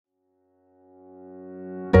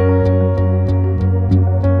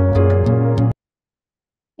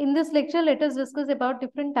this lecture, let us discuss about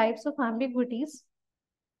different types of ambiguities.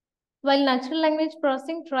 While natural language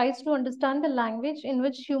processing tries to understand the language in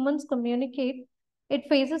which humans communicate, it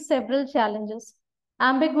faces several challenges.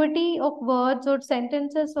 Ambiguity of words or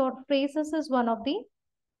sentences or phrases is one of the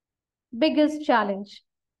biggest challenge.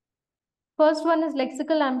 First one is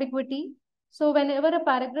lexical ambiguity. So whenever a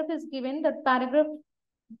paragraph is given, that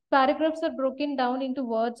paragraphs are broken down into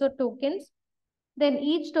words or tokens. Then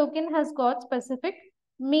each token has got specific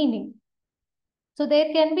meaning. So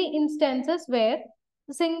there can be instances where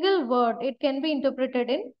a single word, it can be interpreted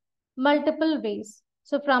in multiple ways.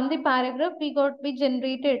 So from the paragraph, we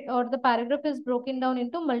generated, or the paragraph is broken down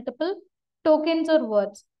into multiple tokens or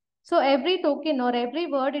words. So every token or every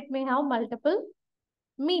word, it may have multiple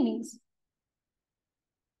meanings.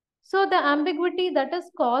 So the ambiguity that is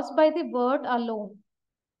caused by the word alone.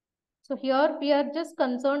 So here we are just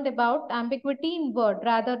concerned about ambiguity in word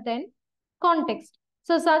rather than context.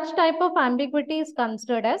 So such type of ambiguity is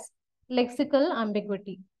considered as lexical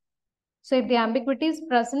ambiguity. So if the ambiguity is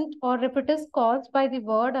present or if it is caused by the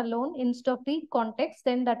word alone instead of the context,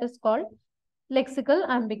 then that is called lexical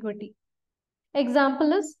ambiguity.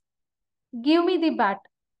 Example is, give me the bat.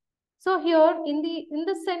 So here in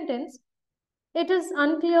the sentence, it is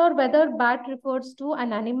unclear whether bat refers to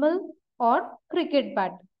an animal or cricket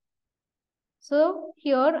bat. So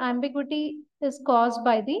here ambiguity is caused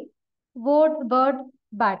by the word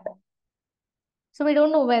bat. So we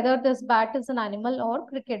don't know whether this bat is an animal or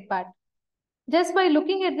cricket bat. Just by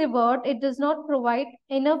looking at the word, it does not provide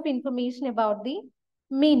enough information about the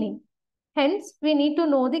meaning. Hence, we need to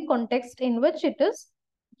know the context in which it is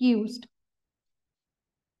used.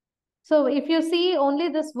 So if you see only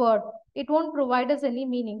this word, it won't provide us any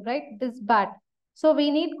meaning, right? This bat. So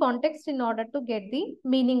we need context in order to get the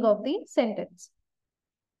meaning of the sentence.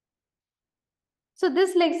 So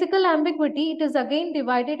this lexical ambiguity, it is again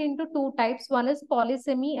divided into two types. One is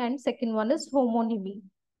polysemy and second one is homonymy.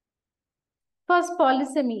 First,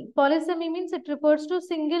 polysemy. Polysemy means it refers to a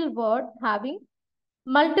single word having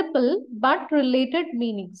multiple but related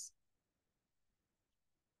meanings.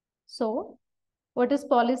 So, what is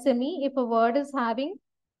polysemy? If a word is having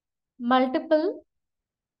multiple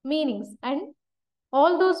meanings and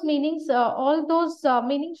all those meanings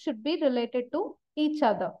should be related to each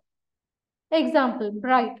other. Example,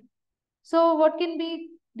 bright. So, what can be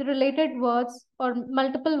the related words or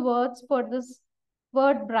multiple words for this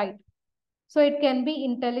word bright? So, it can be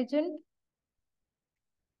intelligent,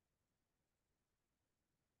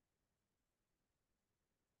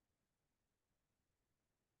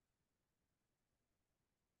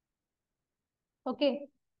 okay,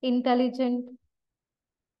 intelligent,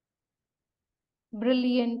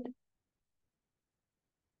 brilliant.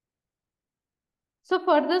 So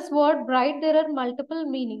for this word bright, there are multiple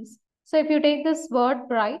meanings. So if you take this word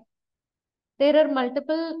bright, there are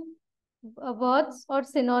multiple words or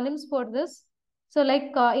synonyms for this. So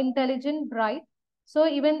like intelligent, bright. So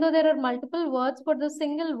even though there are multiple words for the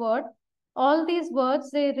single word, all these words,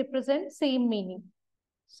 they represent same meaning.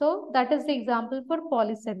 So that is the example for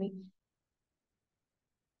polysemy.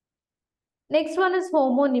 Next one is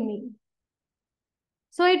homonymy.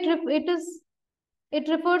 So it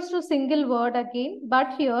refers to single word again,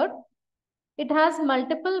 but here it has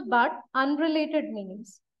multiple but unrelated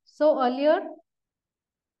meanings. So earlier,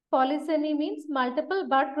 polysemy means multiple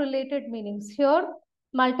but related meanings. Here,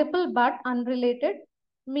 multiple but unrelated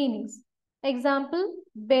meanings. Example,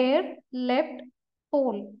 bear, left,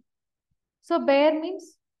 pole. So bear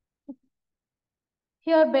means,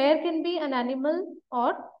 here bear can be an animal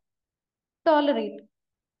or tolerate.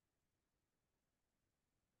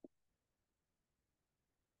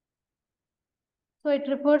 So it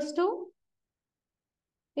refers to,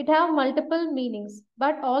 it have multiple meanings,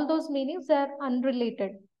 but all those meanings are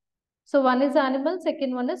unrelated. So one is animal,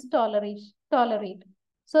 second one is tolerate.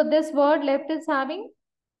 So this word left is having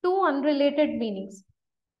two unrelated meanings.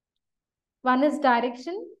 One is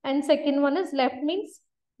direction and second one is left means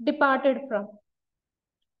departed from.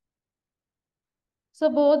 So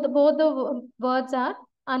both the words are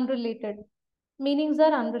unrelated. Meanings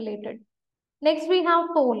are unrelated. Next we have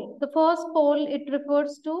Pole. The first Pole, it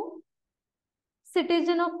refers to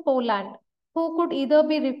citizen of Poland, who could either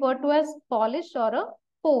be referred to as Polish or a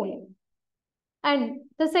Pole. And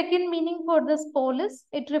the second meaning for this pole is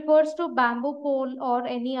it refers to bamboo pole or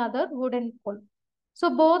any other wooden pole.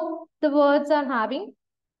 So both the words are having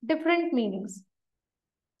different meanings.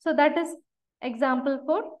 So that is example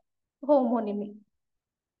for homonymy.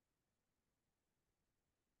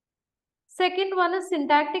 Second one is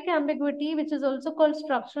syntactic ambiguity, which is also called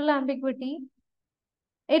structural ambiguity.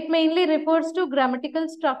 It mainly refers to grammatical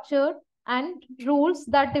structure and rules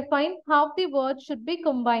that define how the words should be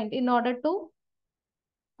combined in order to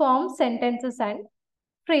form sentences and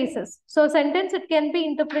phrases. So sentence, it can be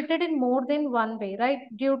interpreted in more than one way, right?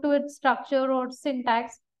 Due to its structure or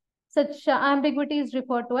syntax, such ambiguity is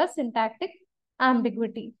referred to as syntactic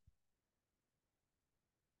ambiguity.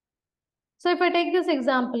 So if I take this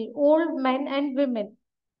example, old men and women.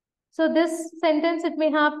 So this sentence, it may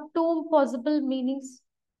have two possible meanings.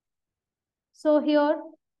 So here,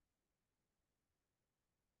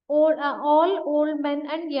 all old men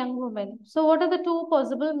and young women. So what are the two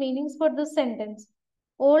possible meanings for this sentence?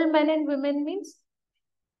 Old men and women means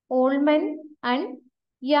old men and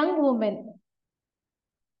young women.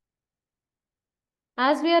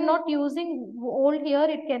 As we are not using old here,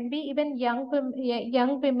 it can be even young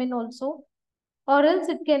women also, or else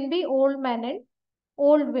it can be old men and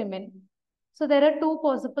old women. So there are two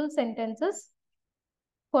possible sentences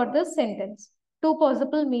for this sentence, two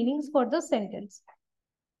possible meanings for the sentence.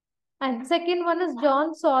 And second one is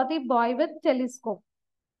John saw the boy with telescope.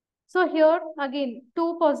 So here again,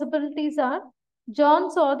 two possibilities are John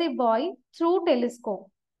saw the boy through telescope.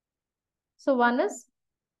 So one is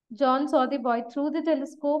John saw the boy through the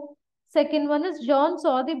telescope. Second one is John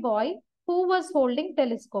saw the boy who was holding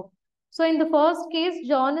telescope. So in the first case,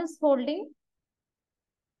 John is holding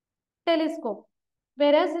telescope.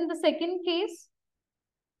 Whereas in the second case,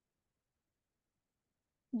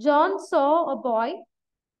 John saw a boy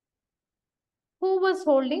who was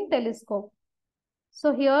holding telescope.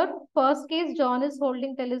 So here, first case, John is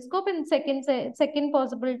holding telescope, and second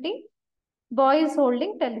possibility, boy is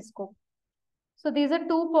holding telescope. So these are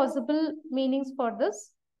two possible meanings for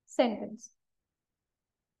this sentence.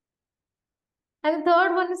 And the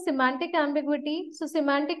third one is semantic ambiguity. So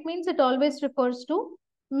semantic means it always refers to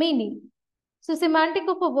meaning. So semantic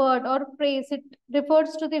of a word or phrase, it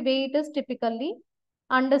refers to the way it is typically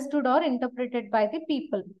understood or interpreted by the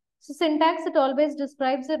people. So syntax, it always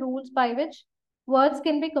describes the rules by which words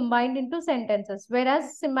can be combined into sentences,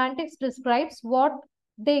 whereas semantics describes what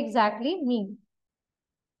they exactly mean.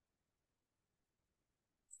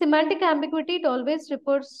 Semantic ambiguity, it always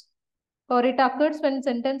refers or it occurs when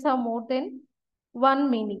sentences have more than one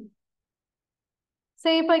meaning.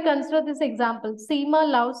 Say if I consider this example, Seema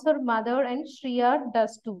loves her mother and Shreya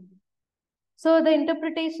does too. So the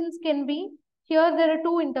interpretations can be, here there are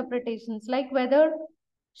two interpretations, like whether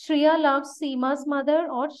Shreya loves Seema's mother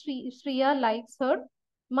or Shreya likes her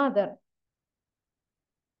mother.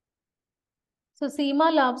 So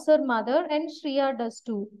Seema loves her mother and Shreya does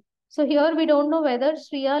too. So here we don't know whether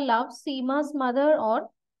Shreya loves Seema's mother or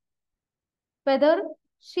whether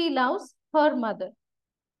she loves her mother.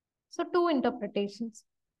 So two interpretations.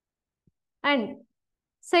 And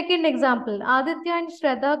second example, Aditya and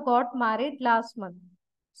Shraddha got married last month.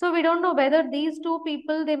 So we don't know whether these two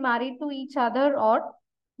people, they married to each other or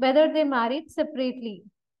whether they married separately.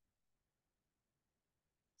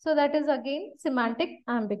 So that is again semantic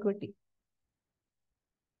ambiguity.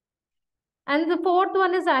 And the fourth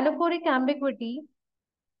one is anaphoric ambiguity.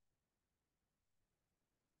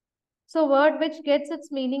 So word which gets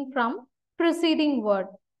its meaning from preceding word.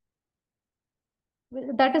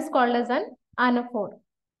 That is called as an anaphor.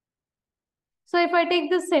 So if I take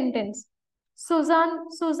this sentence,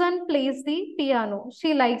 Susan plays the piano.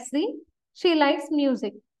 She likes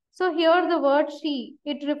music. So here the word she,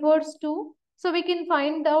 it refers to, so we can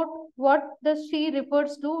find out what the she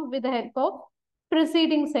refers to with the help of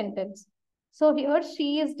preceding sentence. So here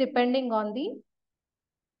she is depending on the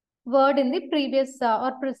word in the previous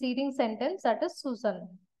or preceding sentence, that is Susan.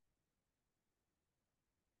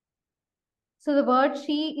 So the word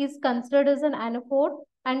she is considered as an anaphor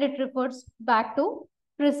and it refers back to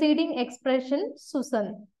preceding expression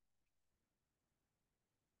Susan.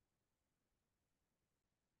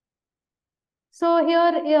 So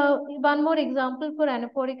here one more example for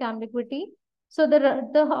anaphoric ambiguity. So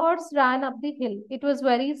the horse ran up the hill. It was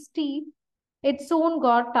very steep. It soon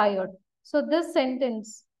got tired. So this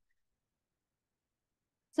sentence.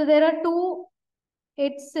 So there are two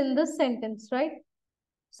it's in this sentence, right?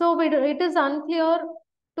 So it is unclear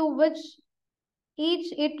to which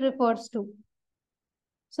each it refers to.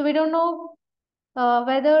 So we don't know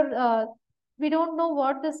whether we don't know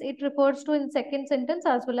what this it refers to in second sentence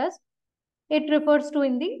as well as it refers to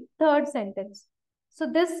in the third sentence. So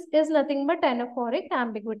this is nothing but anaphoric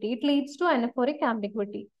ambiguity. It leads to anaphoric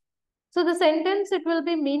ambiguity. So the sentence, it will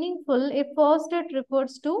be meaningful if first it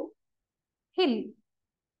refers to hill.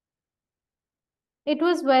 It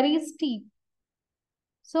was very steep.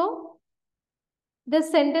 So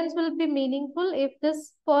this sentence will be meaningful if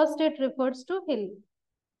this first it refers to hill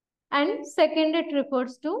and second it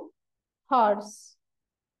refers to horse.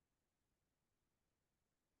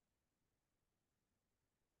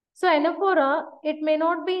 So anaphora, it may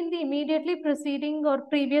not be in the immediately preceding or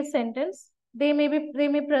previous sentence. They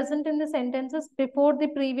may present in the sentences before the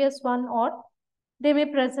previous one, or they may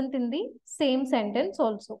present in the same sentence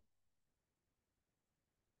also.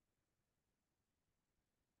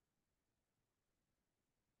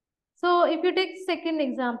 So if you take second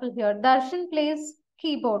example here, Darshan plays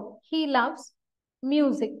keyboard. He loves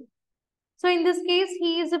music. So in this case,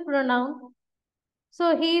 he is a pronoun.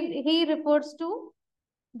 So he refers to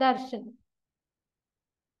Darshan.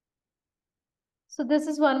 So this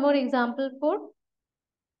is one more example for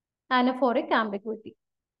anaphoric ambiguity.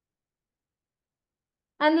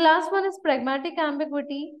 And the last one is pragmatic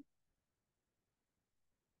ambiguity.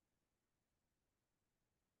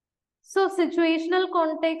 So situational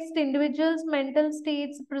context, individuals' mental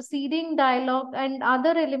states, preceding dialogue, and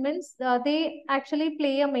other elements, they actually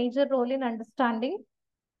play a major role in understanding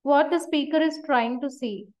what the speaker is trying to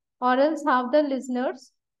say, or else how the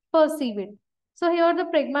listeners perceive it. So here the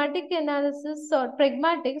pragmatic analysis or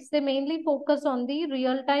pragmatics, they mainly focus on the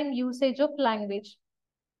real-time usage of language,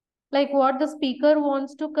 like what the speaker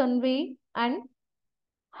wants to convey and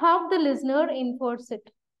how the listener infers it.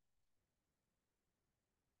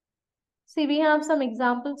 See, we have some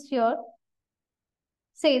examples here.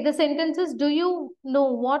 Say the sentences, do you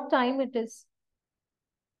know what time it is?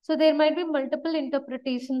 So there might be multiple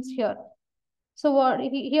interpretations here. So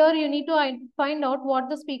here you need to find out what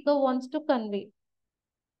the speaker wants to convey.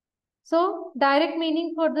 So direct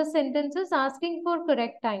meaning for the sentence is asking for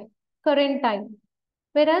correct time, current time.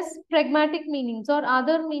 Whereas pragmatic meanings or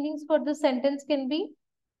other meanings for the sentence can be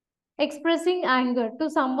expressing anger to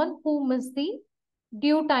someone who missed the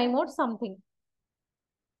due time or something.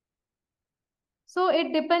 So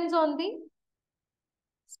it depends on the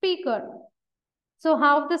speaker. So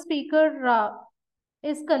how the speaker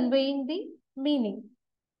is conveying the meaning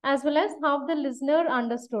as well as how the listener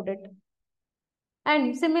understood it.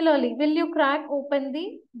 And similarly, will you crack open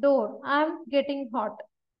the door? I'm getting hot.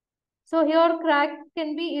 So here crack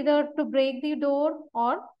can be either to break the door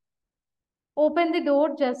or open the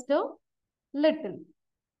door just a little.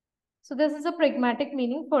 So this is a pragmatic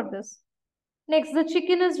meaning for this. Next, the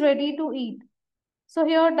chicken is ready to eat. So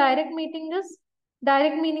here direct meaning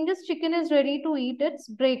is chicken is ready to eat its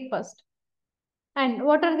breakfast. And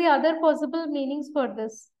what are the other possible meanings for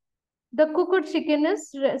this? The cooked chicken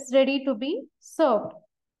is ready to be served.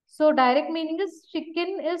 So direct meaning is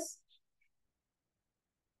chicken is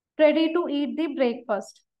ready to eat the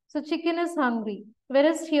breakfast. So chicken is hungry.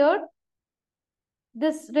 Whereas here,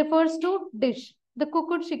 this refers to dish. The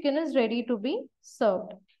cooked chicken is ready to be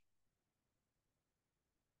served.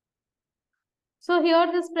 So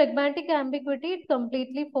here this pragmatic ambiguity, it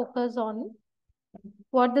completely focuses on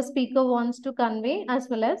what the speaker wants to convey, as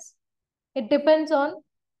well as it depends on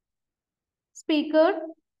speaker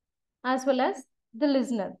as well as the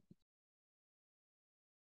listener.